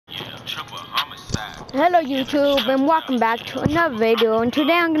Hello YouTube and welcome back to another video, and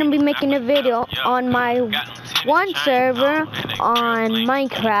today I'm going to be making a video on my one server on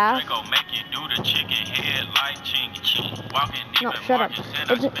Minecraft. No, shut up.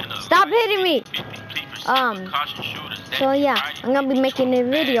 Stop hitting me! So yeah, I'm going to be making a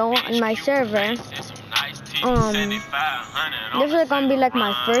video on my server. This is gonna be like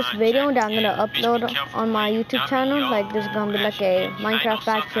my first video that I'm gonna upload on my YouTube channel. Like this is gonna be like a Minecraft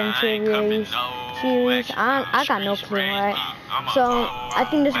action series. I got no clue, right? So I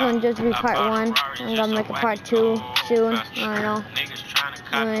think this is gonna just be part one. I'm gonna make a part two soon. I don't know.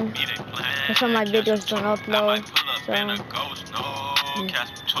 And some of my videos don't upload.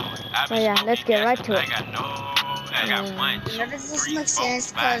 So yeah, let's get right to it. Does this make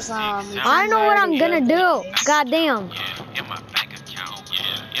sense? Cause I know what I'm gonna do. Goddamn. In my bank account,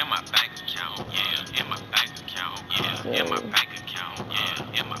 yeah. In my bank account, yeah. In my bank account, yeah. In my bank account,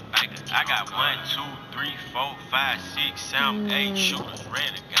 yeah. In my bank account. I got 1, 2, 3, 4, 5, 6, 7, 8 shooters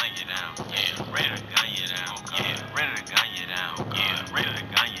ready to gun you down. Yeah, ready to gun you down. Yeah, ready to gun you down. Yeah, ready to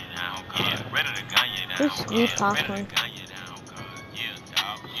gun you down. Yeah, ready to gun you down. This sweet popcorn.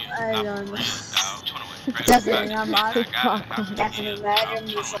 I don't know. Doesn't matter. Doesn't matter.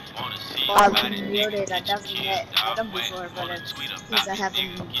 I've muted. I definitely met them before, but it's because I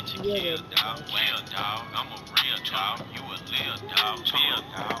haven't muted.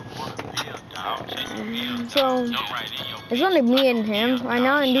 So it's only me and him right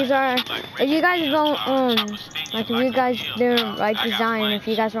now, and these are. If you guys don't like, if you guys didn't write this down, and if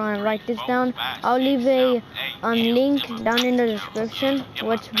you guys want to write this down, I'll leave a link down in the description,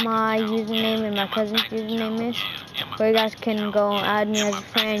 which my username and my cousin's username is, where you guys can go add me as a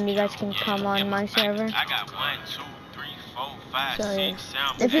friend. You guys can come on my server. So yeah.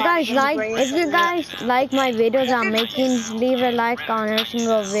 If you guys like my videos I'm making, leave a like on every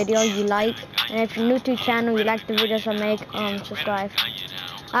single video you like. And if you're new to the channel, you like the videos I make, subscribe.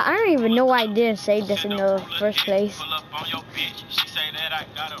 I don't even know why I didn't say this in the first place.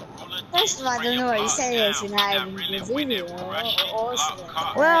 First of all, I don't know why you say this and I haven't the video.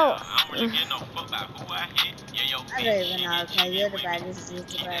 Well, I don't even know. Okay, you're the baddest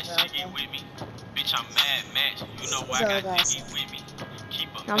YouTuber ever. Okay. I'm mad, Max. You know why I got Kiki with me.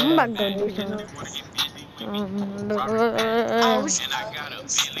 I'm about to go do something.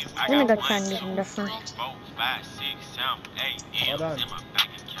 I'm gonna go try and do some different. Hold on.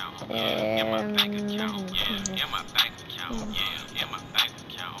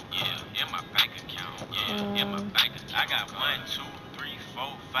 I got 1, 2, 3,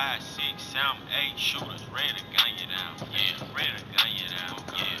 4, 5, 6, 7, 8 shooters ready to gun you down. Yeah, ready to gun you down.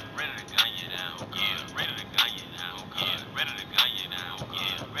 Yeah, ready to gun you down. Yeah, ready to gun you down. Yeah, ready to gun you down.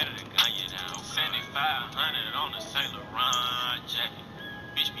 Yeah, ready to gun you down. 7500 on the Saint Laurent jacket.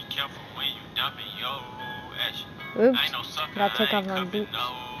 Bitch, be careful when you dumping your action. Oops, I ain't no sucker. gotta take off my boots.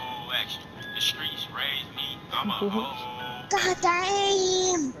 No action. The streets raised me. I'm a hoe. God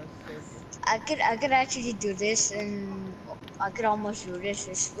damn! I could actually do this, and I could almost do this.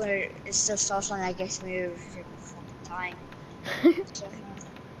 It's where it's just awesome. I guess maybe it was fucking time.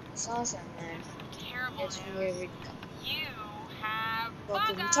 It's awesome, man. Terrible It's really You have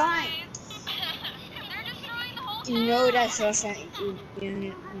fucking bug time. eyes. They're destroying the whole You know that's awesome. You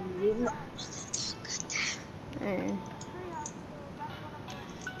know.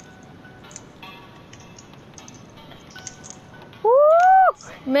 Woo!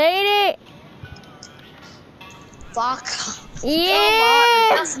 Made it! Fuck.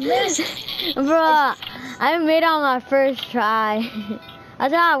 Yeah! Bruh, I made it on my first try. I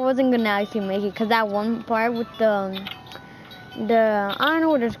thought I wasn't gonna actually make it, cause that one part with the I don't know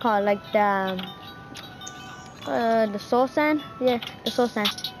what it's called, like the soul sand? Yeah, the soul sand.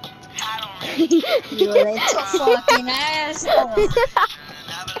 You little fucking asshole.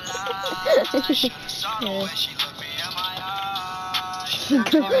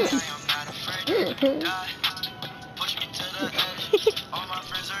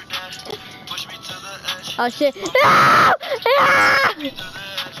 Oh shit. No!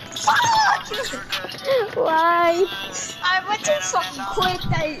 Why? I went too fucking quick.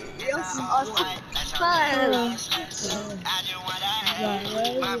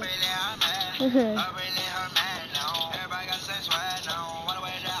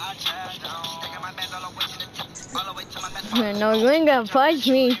 No, you ain't gonna punch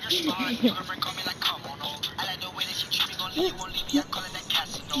me.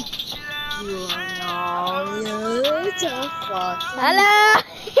 Hello.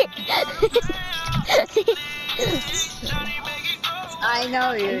 I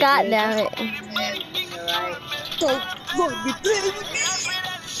know you. God damn it. You're right. Don't fucking play with me.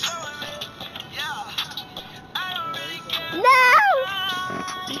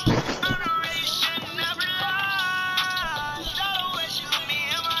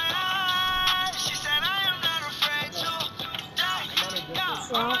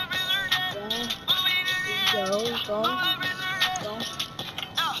 jump. Go.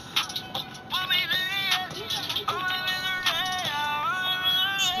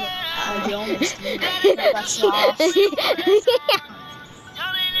 You almost made it. I got you off.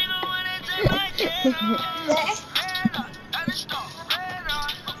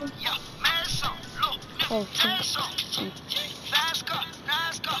 Oh, shit.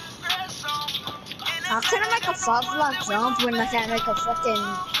 How can I make a 5-block jump when I can't make a fucking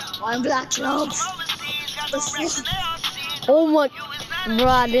 1-block jump? Oh my, bro,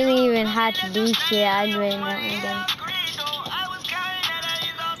 I didn't even have to do shit. I drained that again.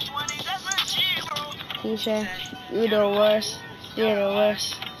 Keisha, you the worst. You're the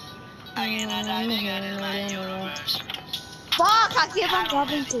worst. Fuck, I keep on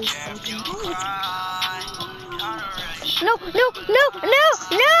dropping to his fucking head. No! No,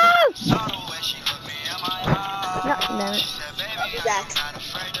 damn it. I'll be back.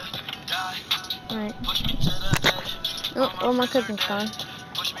 Alright. Oh, my cousin's gone.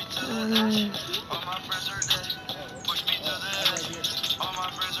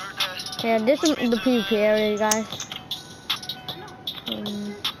 Yeah, this is the PvP area, guys.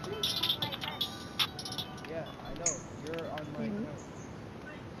 Yeah, I know. You're on my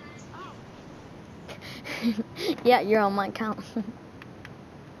account. Yeah, you're on my account.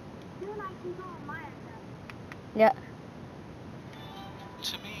 Yeah.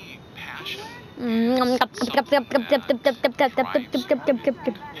 To me, passion help.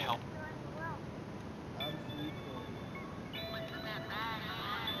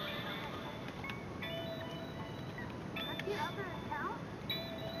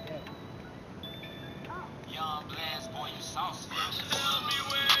 Young blast, boy, you saucy.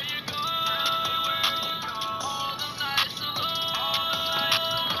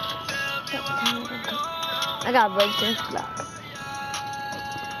 I gotta break this block.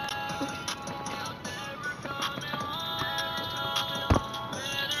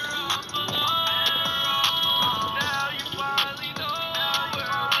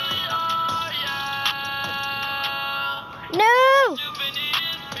 No!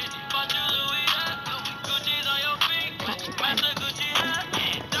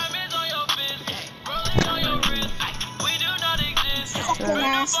 Fucking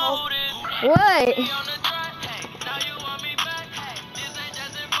asshole. What?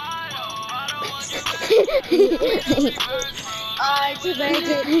 I can make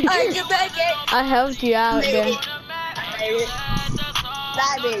it. I helped you out there. I made it.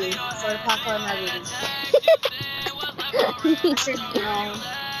 That baby. For the popcorn, that baby.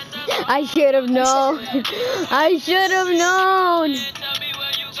 I should have known. I should have known.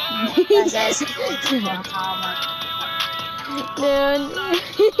 Dude.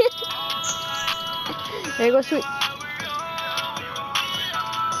 There you go, sweet.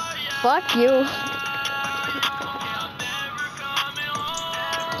 Fuck you.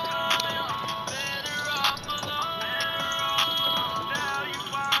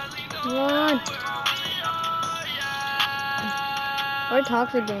 What? Where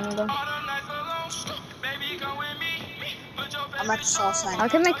toxic gaming go? I'm at the sauce line. I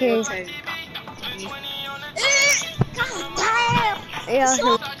can make it. Yeah.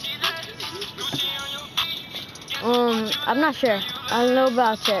 I'm not sure. I don't know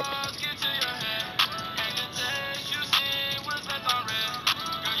about check.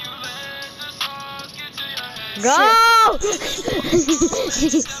 Go!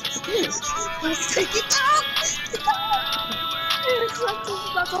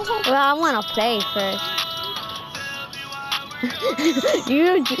 Well, I want to play first.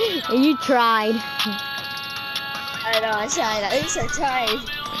 you tried. I know, I tried. At least I tried.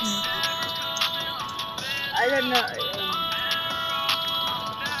 I don't know.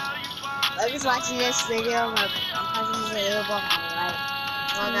 I was watching this video. My cousin's available on my right.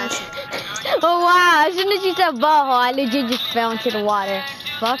 Well, that's it. Oh wow! As soon as you said butthole, I legit just fell into the water.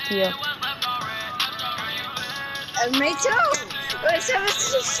 Fuck you. Me too. But someone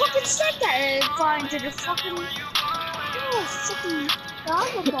just fucking said that and fall into the fucking fucking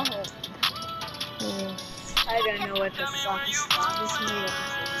lava butthole. I don't know what the fuck is wrong with me. What the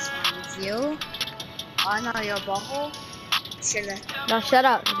fuck is wrong with you? I know your butthole. Shut up. No, shut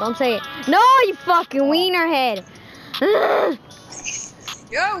up. Don't say it. No, you fucking wiener head.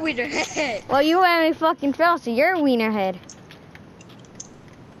 You're a wiener head. Well, you haven't fucking fell, so you're a wiener head.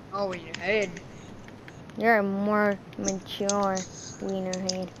 Oh, wiener head. You're a more mature wiener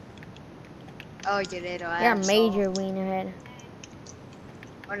head. Oh, you little asshole. You're a major wiener head.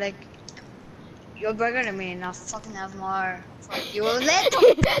 Or like, you're bigger than me and I'll fucking have more. Fuck you,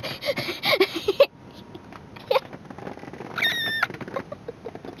 little.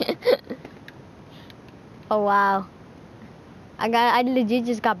 Oh wow. I legit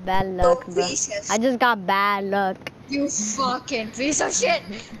just got bad luck, bro. pieces. I just got bad luck. You fucking piece of shit.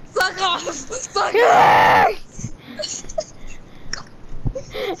 Fuck off. Fuck off.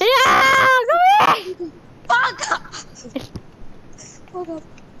 Yeah, come here. Fuck off. Fuck off.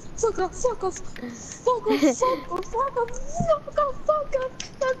 Fuck off. Fuck off. Fuck off. Fuck off. Fuck off. Fuck off. Fuck off.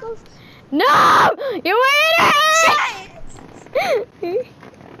 Fuck off. No, you waited.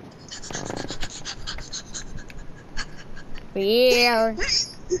 Yeah.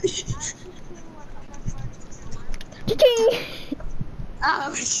 Ching.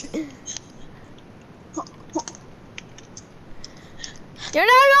 Ouch. You're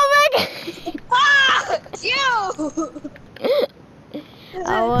not going back. Fuck you.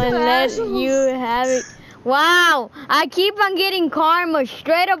 I won't let you have it. Wow, I keep on getting karma,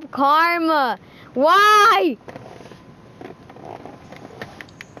 straight up karma. Why?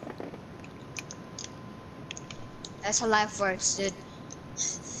 That's how life works, dude.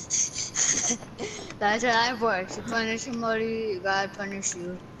 That's how life works. You punish somebody, God punish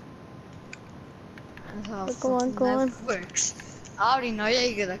you. That's how Go on, go on. life works. I already know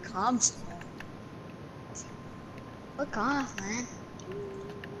you're gonna come. Fuck off, man.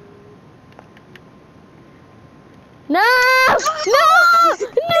 No! No!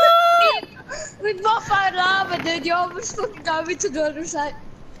 No! We both found lava, dude. You almost fucking got me to the other side.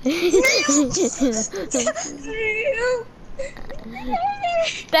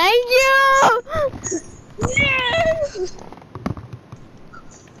 Thank you!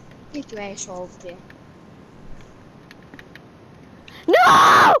 Get your ass over there.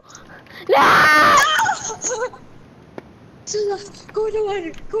 No! No! Go in the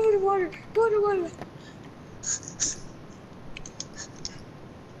water. Go in the water. Go in the water.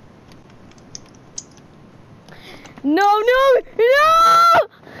 No, no, no!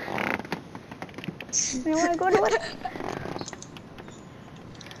 I wanna go to water.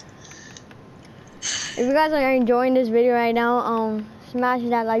 If you guys are enjoying this video right now, smash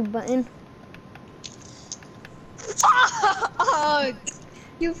that like button. Fuck!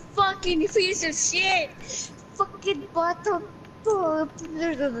 You fucking piece of shit! Fucking bottom. Where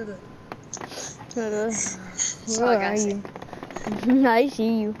So I are gotta you? I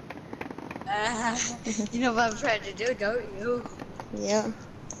see you. You know what I'm trying to do, don't you? Yeah.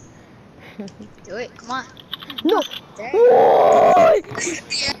 Do it, come on. No! Dang. Why?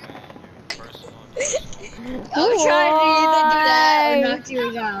 I'm trying to either do that or knock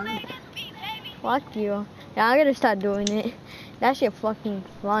you down. Fuck you. Yeah, I'm gonna start doing it. That shit fucking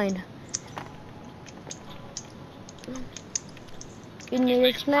fine. You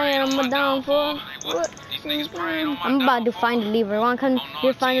niggas slam my downfall. What? I'm about to find the lever. Wanna come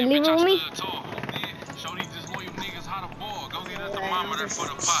here find the lever with me? For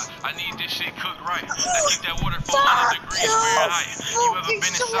the pot. I need this shit cooked right. I keep that water 400 degrees Fahrenheit. You ever been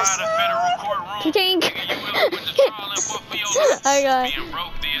inside a federal courtroom? Ching. Nigga, you really went to trial and fought for your life. I got Being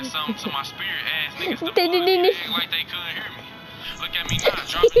broke did something to my spirit ass niggas. The boy act like they couldn't hear me. Look at me now,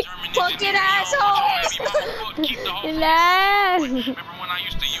 dropping German Fucking asshole! Keep the whole Relax. Remember when I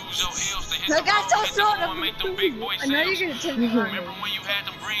used to use your heels to hit I the got so road, hit the short floor and make them big boy I know sales? you're gonna tell me how to Remember when you had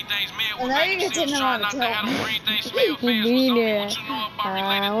them green things made I with know baby you're gonna seals tell me how trying to not to have them tell green things smell fast? You Was need only it. what you know about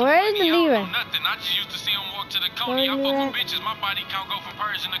related to Where's money. the I don't lever? know nothing. I just used to see them walk to the Coney. Where I you fuck with at? bitches. My body count go from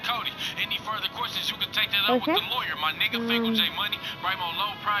Persian to Cody. Any further questions, you can take that up Okay. with the lawyer. My nigga Finkel J Money, Brimo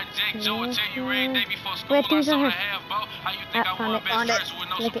Low Project, Joe will tell you every day before school. Where I things sold are a half boat. How you think I found won it. Found best it. verse with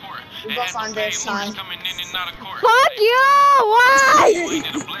no Look it. support? We And both had found them this paid lawyers sign. coming in and out of court. Fuck you! Why? Ain't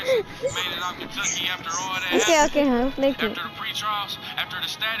it a blessing? Made it out Kentucky after all that Okay, happened. okay, I'll flick it. After the pre-trials, after the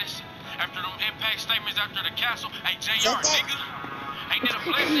status, after them impact statements, after the castle. Hey, JR, nigga. Ain't it a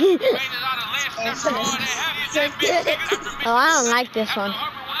blessing? Made it out of Lansing after all that happened. That bitch, nigga. After Oh, I don't like this one.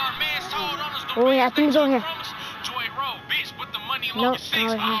 Harper, when our mans told on us, the Oh, yeah, rings things they over here. promised. Joy Road, bitch, with the money No, long as six.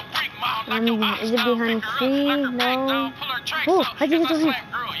 over here. All brick, mile, knock your eyes Is it down, behind pick her up, tree? knock her back No. down, pull her tracks Oh, out. I think Yes, it's I over here.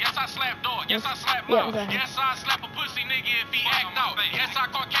 slap girl. Yes, I slap dog. Yes, I slap Yeah, mom. it's over here. Yes, I slap a pussy nigga if he act out. Yes, I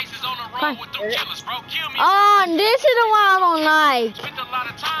caught cases on the Fine. road with them killers, bro. Kill me. Oh, this is the one I don't like. Spent a lot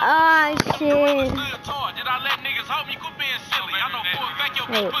of time. Ah, Them shit. gorillas stood tall. Did I let niggas help me? Quit being silly. I know for a fact your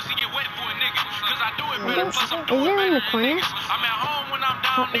Wait. big pussy get wet for a nigga. Cause I do it better. Is Plus I'm it doing in better the than corner? niggas. I'm at home when I'm Oh,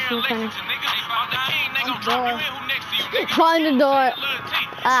 down it's there in in the corner. Lexington, nigga. I'm the king. They gon' drop you in. Who next to you, nigga? Find the door. Lil T.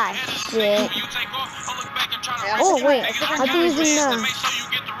 Ah, Head of the shit. six, when you take off, I'll look back and try to Yeah, Oh, race wait. you niggas. I got think it's a in chance to the- make sure you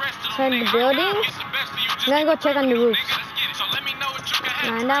get the rest of them Inside the niggas. buildings? Get the best of you just Then I go to check on the you, roofs. nigga. Let's get it. So let me know what you can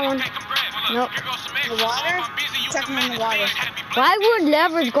have. Nah, that one. Take a breath. Look, Nope. here goes some The extra. water? If I'm busy, you Check can them in the manage. water. Happy Why would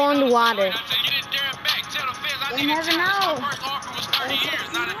levers go in the water? Get it there and back. Tell the feds I You need a never challenge. know. My first offer was 30 years,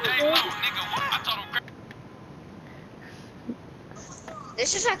 not a day low. Nigga, what? I told them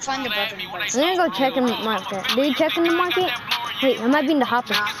It's just like fun to brother and brother. I'm gonna go check in the market. Do you check in the market? Wait, I might be in the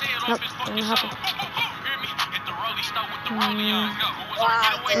hopper. Nope, I'm in the hopper.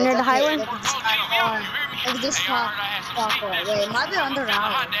 Wow, dude, Near the highway? look at this car. Look at this car. Wait, it might be on the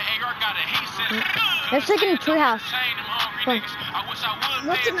route. Let's check in the treehouse. Come. I'm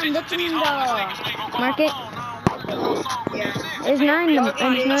looking in the Market? yeah. It's not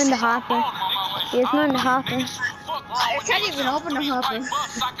in the hopper. It's not in the hopper. I can't even open the hopper.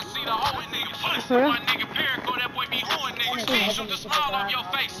 For real?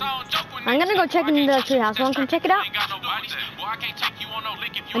 I'm gonna go check in the treehouse. Wanna come check it out?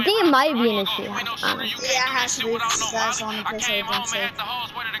 I think it might be in the treehouse. Yeah, it has to be. That's the only place I've been to.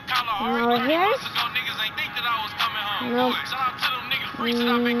 And over here? Nope.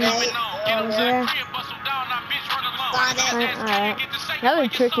 Over here. Got it. Alright. That was a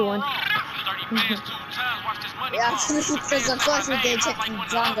tricky one. Yeah, because of course we did check the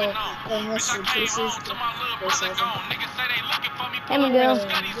jungle and Mr. Pieces. Hey, Miguel.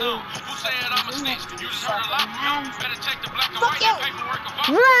 Fuck you!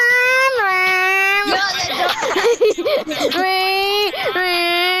 Ram, ram. Yeah,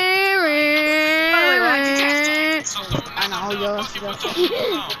 I know, yo.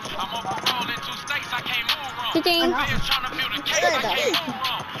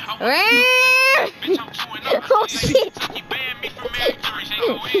 Oh shit!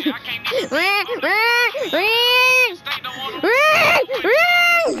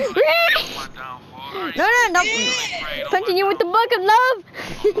 No, continue with the book of love.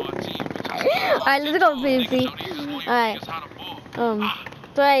 Alright, let's go, PvP. Alright.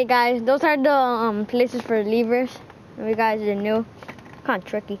 So, hey guys, those are the places for levers. If you guys are new, kind of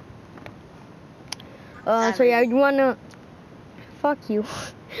tricky. So yeah, you wanna fuck you.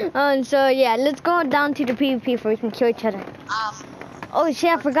 So yeah, let's go down to the PvP so we can kill each other. Oh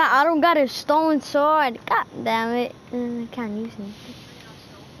shit, I forgot. I don't got a stolen sword. God damn it. I can't use it.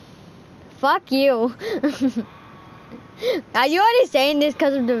 Fuck you. Are you already saying this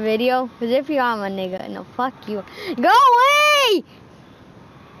because of the video? Because if you are my nigga, no, fuck you. Go away!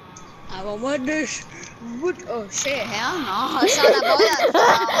 I will want this. What? Oh shit, hell no. I saw that ball,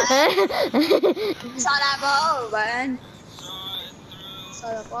 man. Saw that ball, man.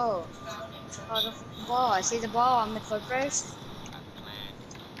 Saw the ball. Saw the ball. I see the ball on the Clippers.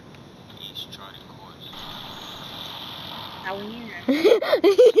 Now we need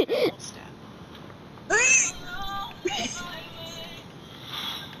it.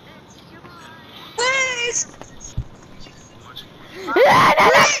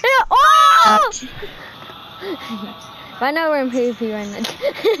 Oh! Right now we're in PvP right now.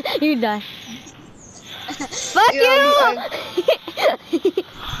 You die. Fuck you!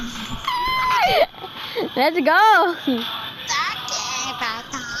 Let's go!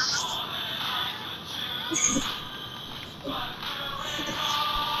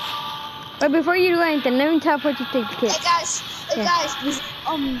 But before you do anything, let me teleport you to the kid. Hey guys,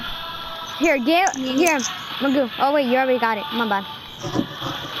 Here, here, Magoo. Oh wait, you already got it. My bad.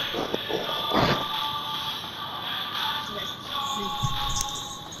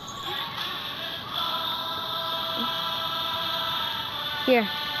 Here.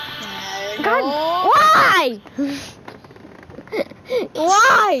 God, why?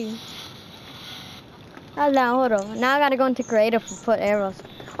 Why? Hold on. Now I gotta go into creative and put arrows.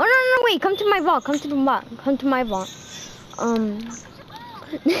 Oh no, wait, come to my vault. Come to the vault. Come to my vault. Come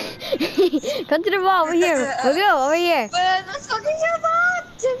to the vault over here. We'll go over here. But let's fucking your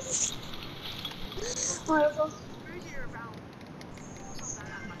vault.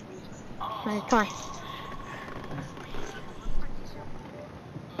 Alright, come on.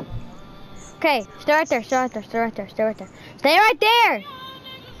 Okay, stay right there, stay right there, stay right there, stay right there. Stay right there!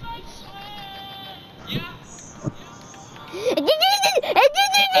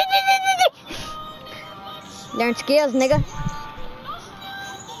 Learn skills, nigga.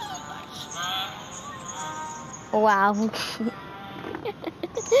 Wow.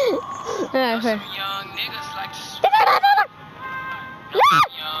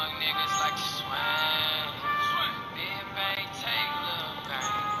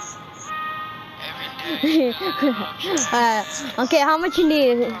 Alright, okay, how much you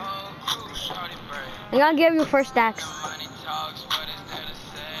need? I'm gonna give you 4 stacks.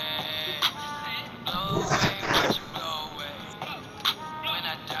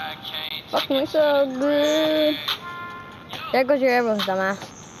 Fuck me so good. There goes your arrows, dumbass.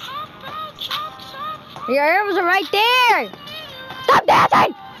 Your arrows are right there! Stop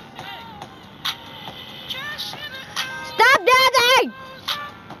dancing! Stop dancing!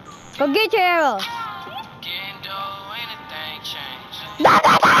 Go get your arrows.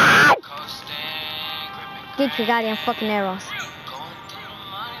 Get your goddamn fucking arrows.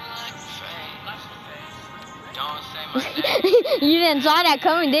 You didn't saw that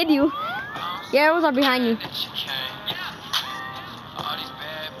coming, did you? Your arrows are behind you.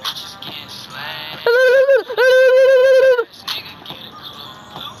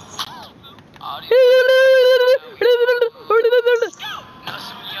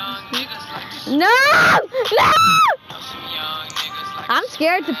 No! No! I'm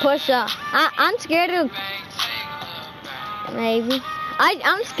scared to push up. I'm scared to... Maybe.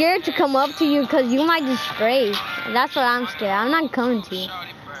 I'm scared to come up to you because you might just stray. That's what I'm scared. I'm not coming to you.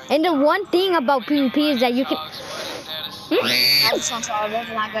 And the one thing about PvP is that you can... I just want to tell them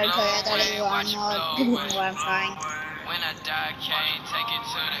not going to tell you that you are not where I'm trying.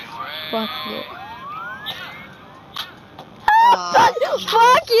 Fuck you. Oh,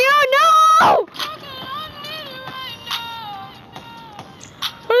 Fuck you, no!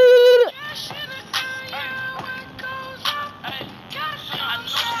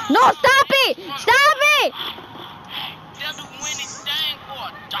 No, stop it! Stop it!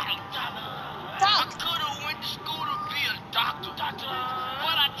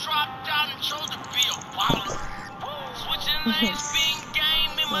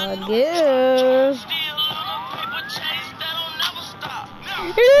 Oh, good.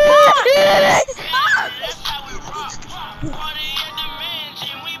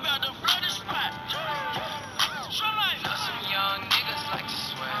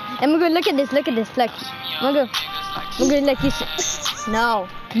 I'm gonna look at this. Look at this. Look. I'm gonna look. You. No.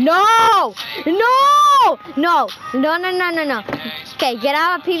 No. No. No. No. No. No. No. No. Okay, get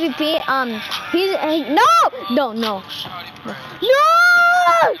out of PvP. No. No. No. No.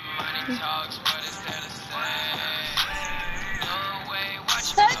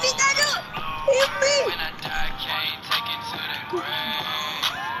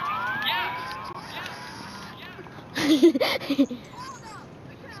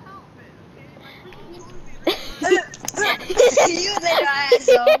 You little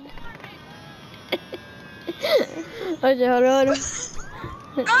asshole. Okay, hold on.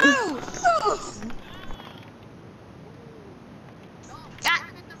 Oh! God,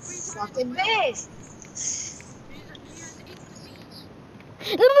 fucking bitch.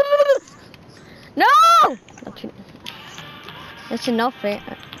 No! That's enough, right?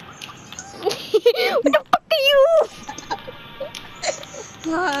 What the fuck are you?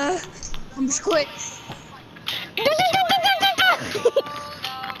 I'm just quit.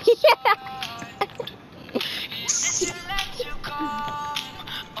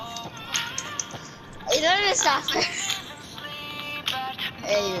 You don't just stop it.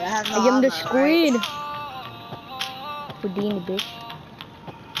 Hey, I have no I am the armor, squid. Houdini, bitch.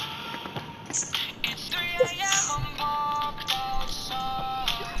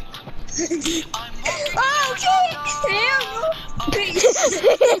 Oh,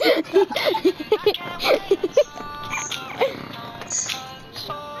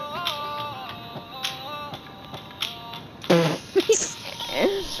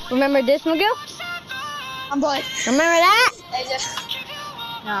 Remember this, Miguel? I'm bored. Remember that?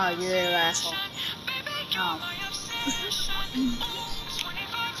 No, you're an asshole. No.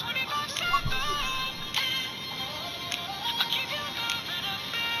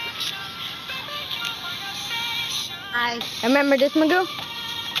 Remember this, Miguel?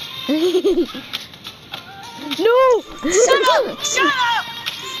 No! Shut up! Shut up!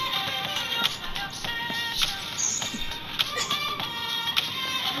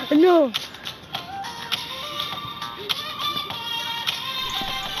 No!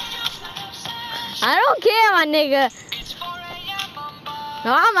 I don't care, my nigga. No,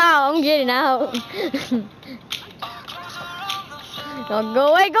 I'm out. I'm getting out. No, go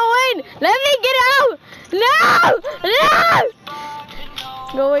away, go away. Let me get out. No! No!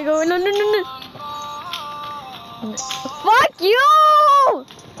 Go away, go away. No, no, no, no. Fuck you!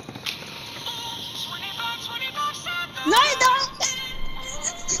 No, you don't!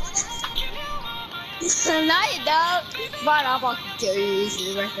 No, you don't! But I'll fucking kill you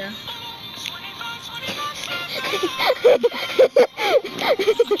easily right there.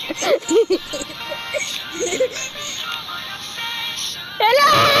 Hello!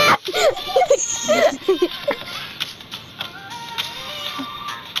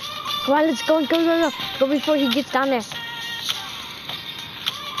 Come on, let's go, go, go, go. Go before he gets down there.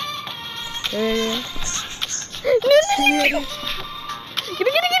 No, no, no, no. Get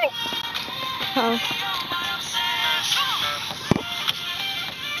it. Oh.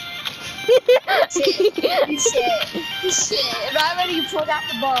 Shit. Right when you pulled out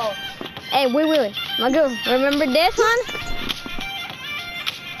the ball. Hey, wait. Mago, remember this one?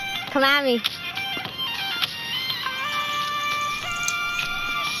 Come at me.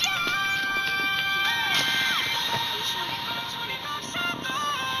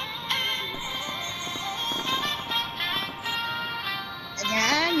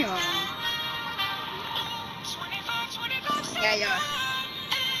 Daniel. Yeah, yeah.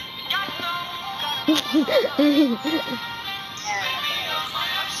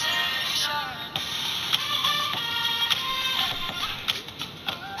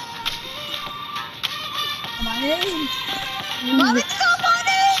 Come on in. Mommy, come on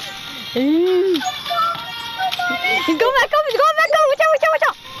in. He's going back up. He's going back up. Watch out, watch out, watch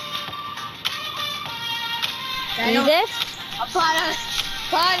out. Daniel, Is this?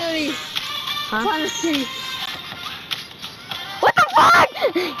 finally. Huh? Finally. What the fuck?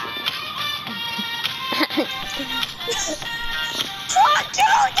 Fuck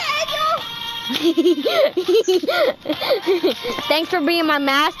you, Daniel. Thanks for being my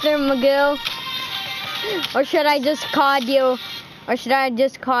master, McGill. Or should I just call you? Or should I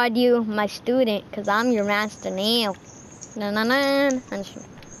just call you my student? Cause I'm your master now.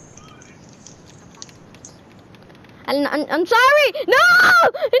 I'm sorry.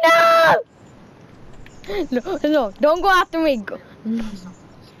 No, don't go after me. Go.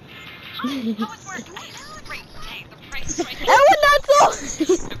 That was not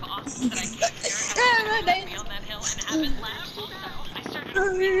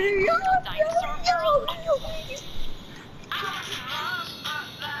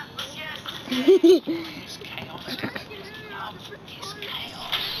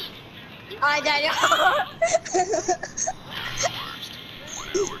Hi, Daniel.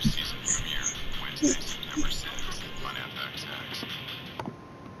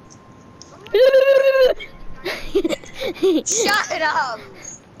 Shut up.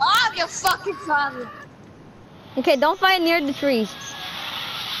 I'm your fucking father. Okay, don't fight near the trees.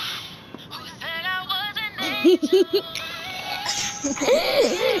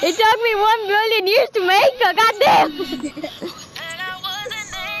 It took me 1 billion years to make a goddamn.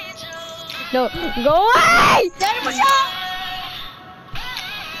 No, go away! Daniel, what's up?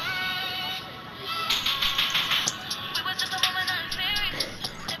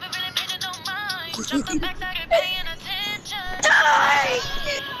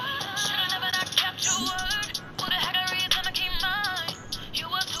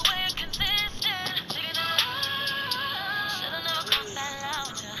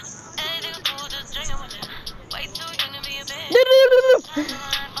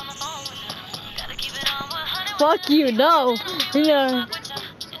 Fuck you, no. Yeah.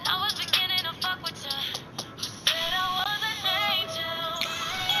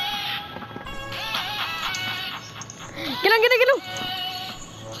 Get him.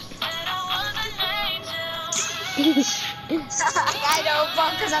 I know,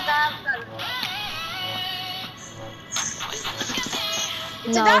 because I'm not.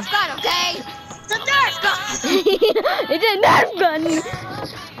 It's a No. Nerf gun, okay? It's a Nerf gun! It's a Nerf gun!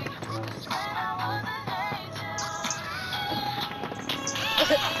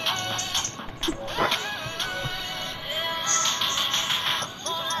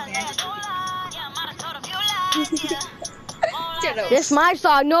 This is my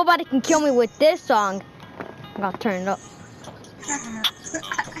song. Nobody can kill me with this song. I gotta turn it up.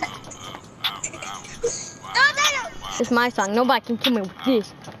 This is my song. Nobody can kill me with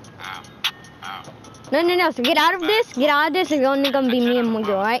this. No. So get out of this. Get out of this. It's only gonna be me and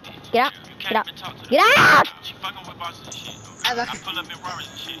Mugo, alright? Get out. Get out. Get out!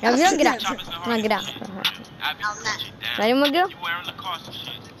 No, get out. Come on, get out. Ready, Mugo?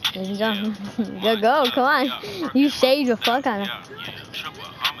 There you go. Go. Come on. You saved the fuck out of it.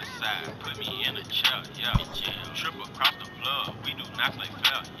 Put me in a chair, yeah. Triple across the plug, we do not play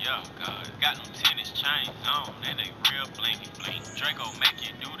fair, yeah. Got them tennis chains on, and they real blinky blink. Draco make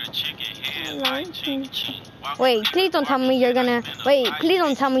you do the chicken head like ching ching. Wait, please don't tell me you're gonna. Wait, please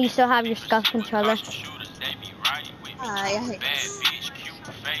don't tell me you still have your scuff controller. Bad bitch, cute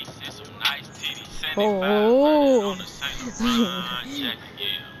face, and some nice titties. 75 Oh. on the same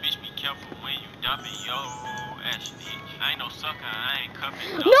bitch, be careful when you dumping your ass. I ain't no sucker, I ain't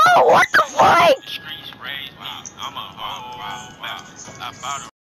cuffing. No, what the fuck? Streets raised me, I'm a hoe. I bought a